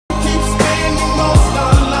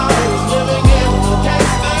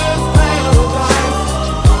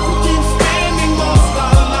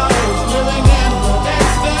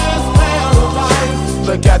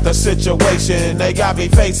Look at the situation they got me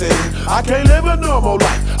facing. I can't live a normal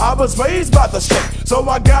life. I was raised by the state, so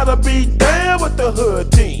I gotta be down with the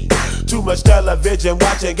hood team. Too much television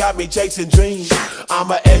watching got me chasing dreams.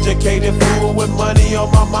 I'm an educated fool with money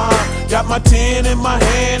on my mind. Got my tin in my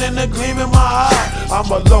hand and a gleam in my eye.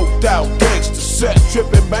 I'm a loped out gangster, set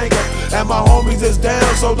tripping banker, and my homies is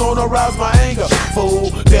down, so don't arouse my anger. Fool,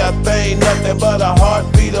 death ain't nothing but a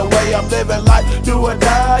heartbeat away. I'm living life, do or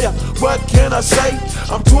die. What can I say?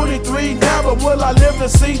 I'm 23 now, but will I live to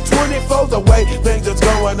see 24? The way things is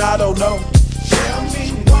going, I don't know. Tell me